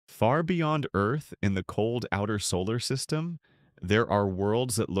Far beyond Earth in the cold outer solar system, there are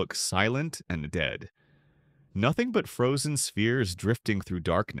worlds that look silent and dead. Nothing but frozen spheres drifting through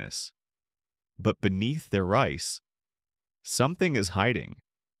darkness. But beneath their ice, something is hiding,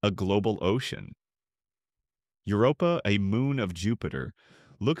 a global ocean. Europa, a moon of Jupiter,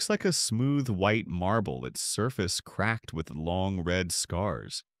 looks like a smooth white marble, its surface cracked with long red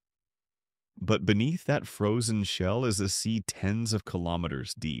scars. But beneath that frozen shell is a sea tens of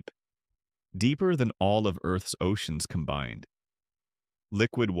kilometers deep, deeper than all of Earth's oceans combined.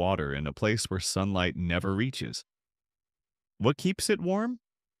 Liquid water in a place where sunlight never reaches. What keeps it warm?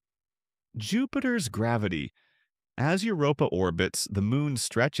 Jupiter's gravity. As Europa orbits, the moon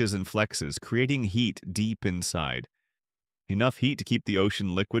stretches and flexes, creating heat deep inside. Enough heat to keep the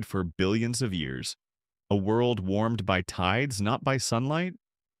ocean liquid for billions of years. A world warmed by tides, not by sunlight.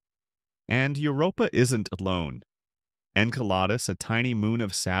 And Europa isn't alone. Enceladus, a tiny moon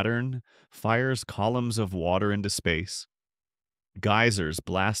of Saturn, fires columns of water into space. Geysers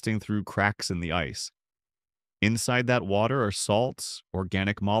blasting through cracks in the ice. Inside that water are salts,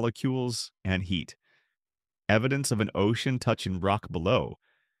 organic molecules, and heat. Evidence of an ocean touching rock below.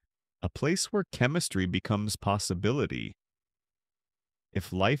 A place where chemistry becomes possibility.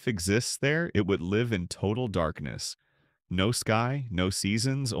 If life exists there, it would live in total darkness. No sky, no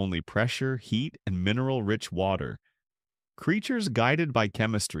seasons, only pressure, heat, and mineral-rich water. Creatures guided by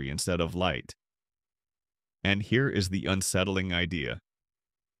chemistry instead of light. And here is the unsettling idea.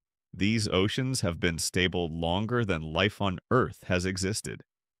 These oceans have been stable longer than life on Earth has existed.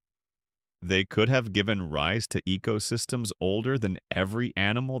 They could have given rise to ecosystems older than every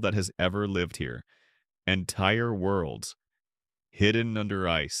animal that has ever lived here. Entire worlds, hidden under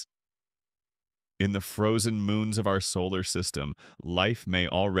ice. In the frozen moons of our solar system, life may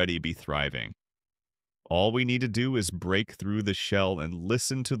already be thriving. All we need to do is break through the shell and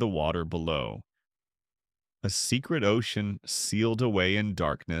listen to the water below. A secret ocean sealed away in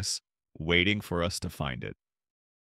darkness, waiting for us to find it.